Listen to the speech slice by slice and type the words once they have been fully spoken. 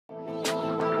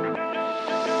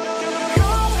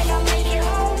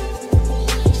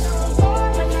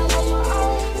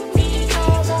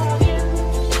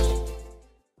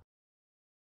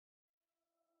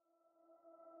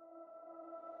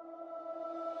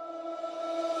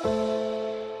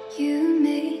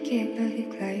it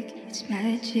look like it's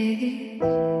magic.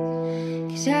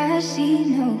 'Cause I see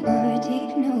nobody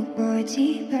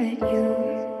but you.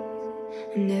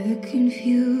 I'm never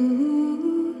confused.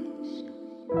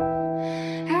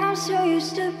 I'm so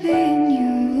used to being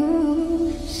you.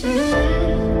 So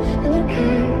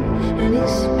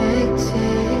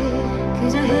unexpected.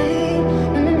 'Cause I hate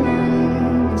when the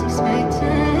moment's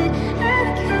expected. I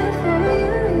care for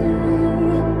you.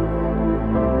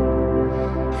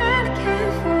 I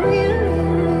care for you.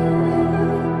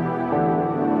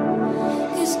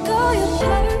 'Cause girl, you're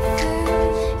perfect.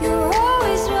 You're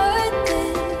always right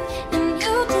there, and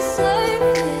you deserve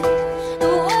it.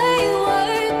 The way you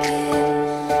work it,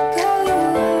 girl, you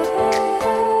are.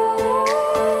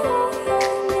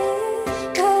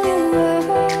 Girl, you are.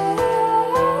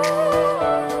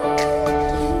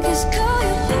 'Cause girl,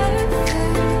 you're perfect.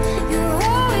 You're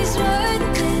always right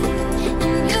there,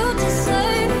 and you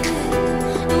deserve it.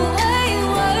 The way you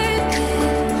work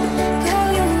it, girl,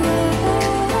 you are.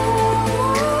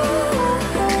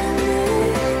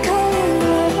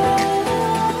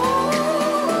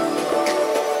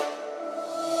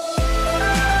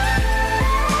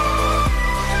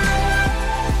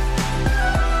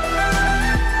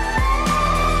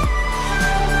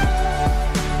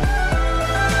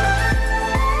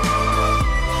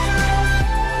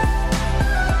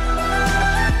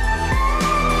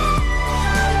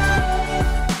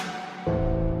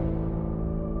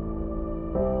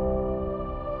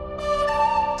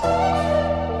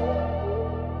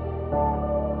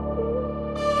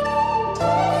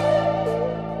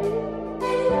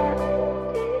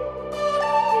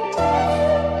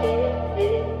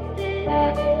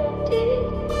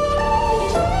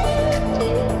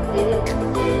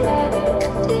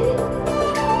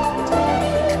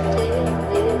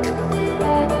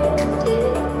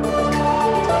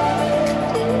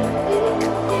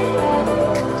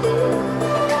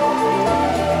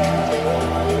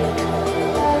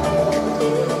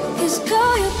 Cause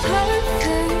girl, you're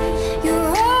perfect. You're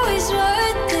always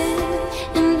right there,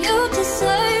 and you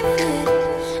deserve it.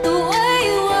 The way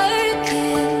you work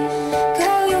it,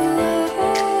 girl, you are.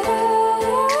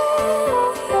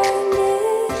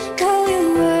 Girl, you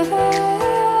are.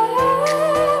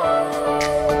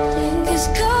 Cause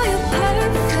girl, you're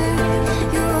perfect.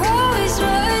 You're always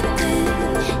right there,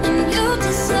 and you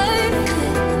deserve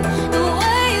it. The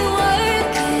way you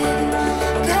work it,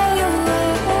 girl, you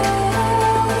are.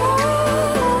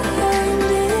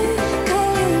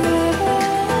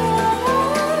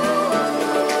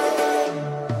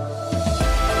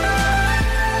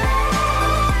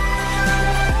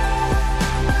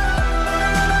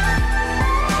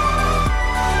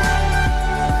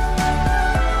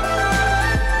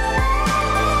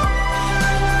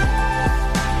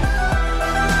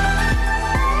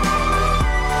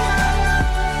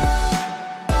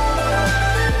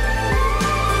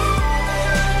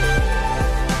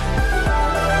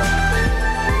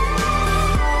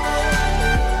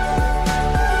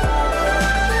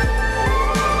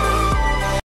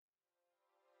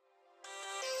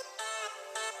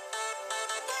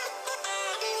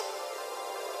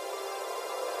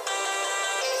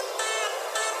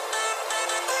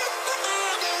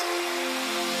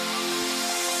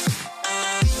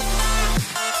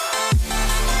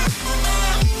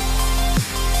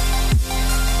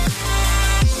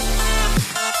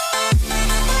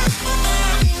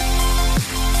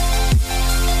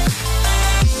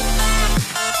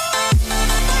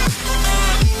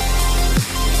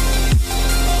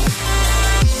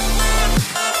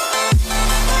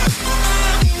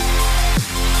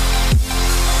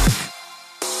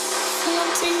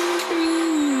 Floating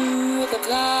through the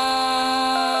clouds,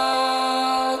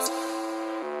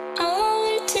 a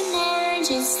light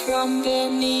emerges from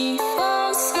beneath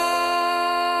the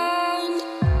sand.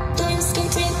 Don't stay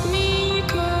with me,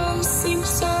 girl, seems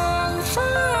so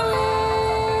far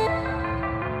away.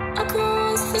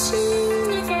 Across the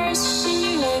universe, she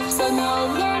lives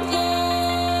another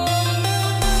day.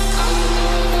 I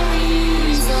know the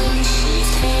reason she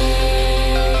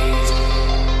stays.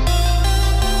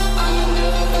 I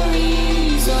know the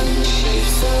reason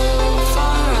she's so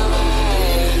far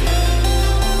away.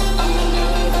 I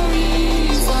know the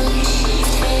reason she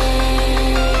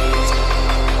stays.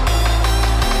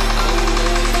 I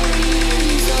know the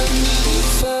reason she's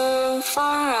so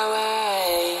far away.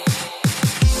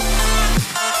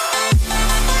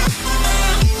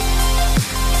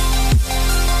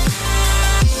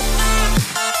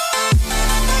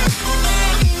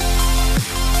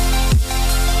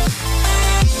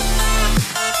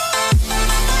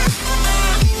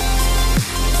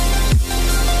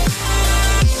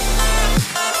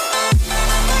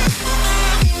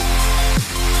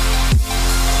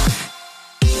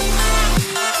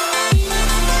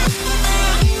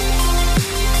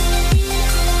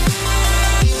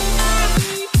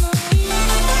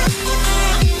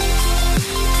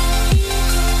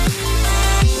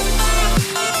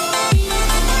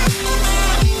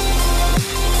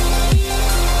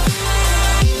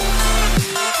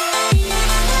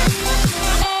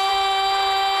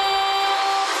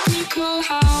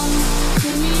 home,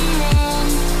 could we run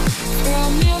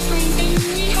from everything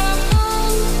we have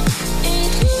done?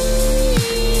 It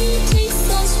only takes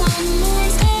us one more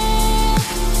step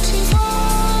to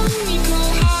fall. We go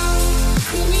home,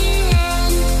 could we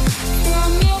run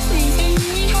from everything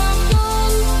we have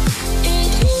done?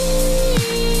 It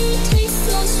only takes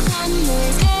us one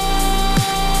more step.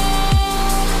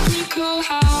 We go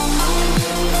home,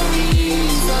 the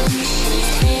reason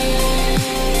she's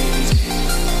hands.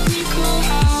 We go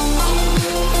home,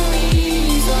 the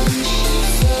reason she's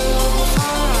so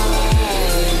far away.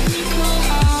 We go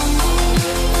home,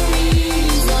 the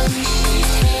reason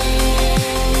she's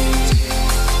hands.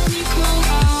 We go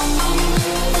home,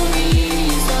 the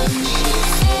reason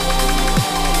she's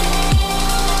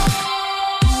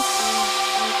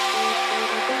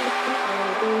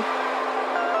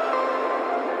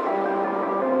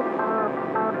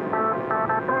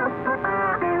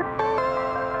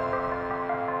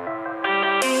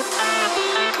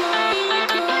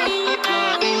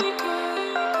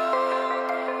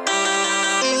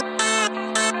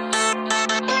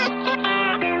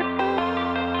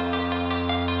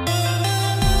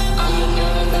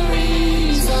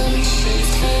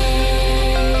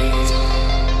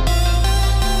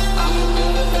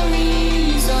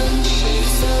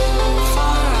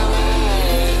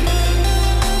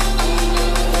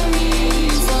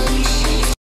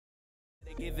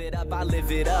I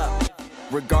live it up,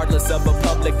 regardless of a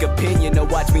public opinion. Now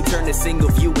watch me turn a single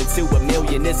view into a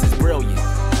million. This is brilliant.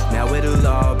 Now it'll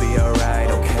all be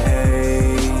alright,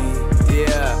 okay?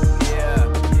 Yeah.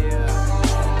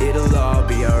 It'll all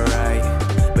be alright.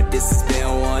 But this has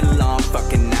been one long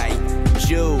fucking night.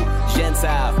 Jew,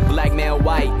 Gentile, black man,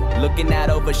 white, looking out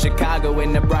over Chicago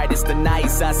in the brightest of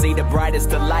nights. I see the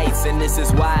brightest of lights, and this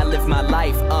is why I live my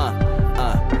life.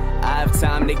 I have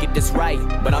time to get this right,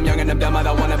 but I'm young and I'm dumb, I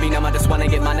don't wanna be numb, I just wanna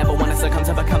get mine, never wanna succumb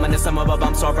to becoming the sum of a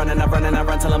bum. So I run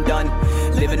till I'm done.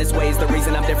 Living this way is the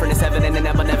reason I'm different, it's heaven and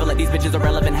never let these bitches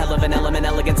irrelevant, hell of an element,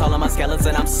 elegance, all of my skeletons,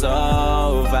 I'm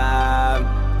so vibe.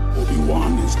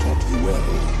 Obi-Wan has taught you well.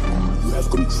 You have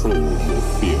control your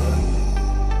fear.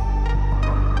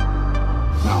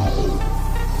 Now,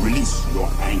 release your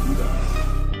anger.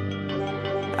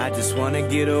 I just wanna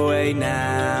get away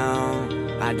now.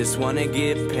 I just wanna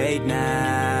get paid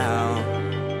now.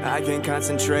 I can't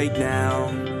concentrate now,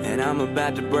 and I'm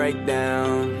about to break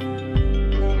down.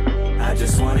 I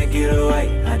just wanna get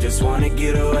away, I just wanna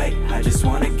get away, I just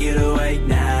wanna get away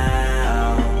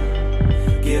now.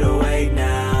 Get away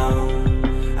now,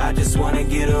 I just wanna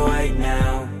get away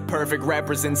now. Perfect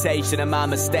representation of my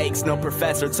mistakes. No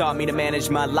professor taught me to manage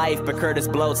my life, but Curtis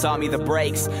Blow taught me the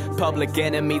breaks. Public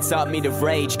Enemy taught me to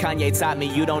rage. Kanye taught me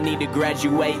you don't need to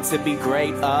graduate to be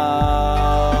great.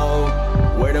 Oh,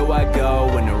 where do I go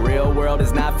when the real world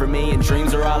is not for me and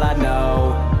dreams are all I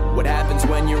know? What happens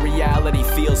when your reality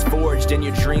feels forged and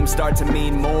your dreams start to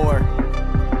mean more?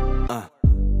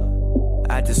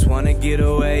 I just wanna get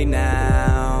away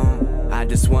now. I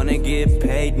just wanna get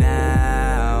paid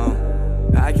now.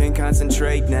 I can't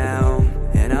concentrate now,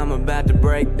 and I'm about to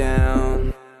break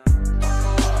down.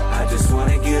 I just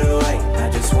wanna get away, I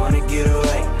just wanna get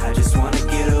away, I just wanna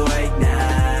get away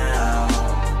now.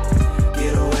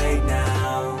 Get away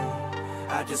now,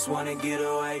 I just wanna get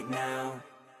away now.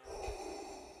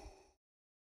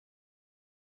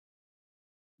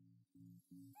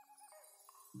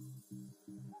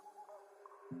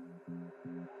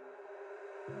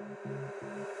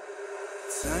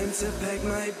 Time to pack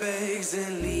my bags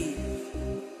and leave.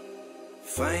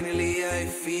 Finally I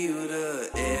feel the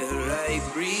air I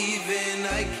breathe in.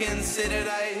 I can say that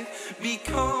I've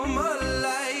become a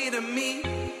light to me.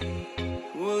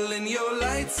 Well, in your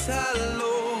lights I'll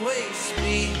always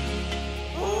be.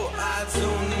 Oh, I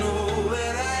don't know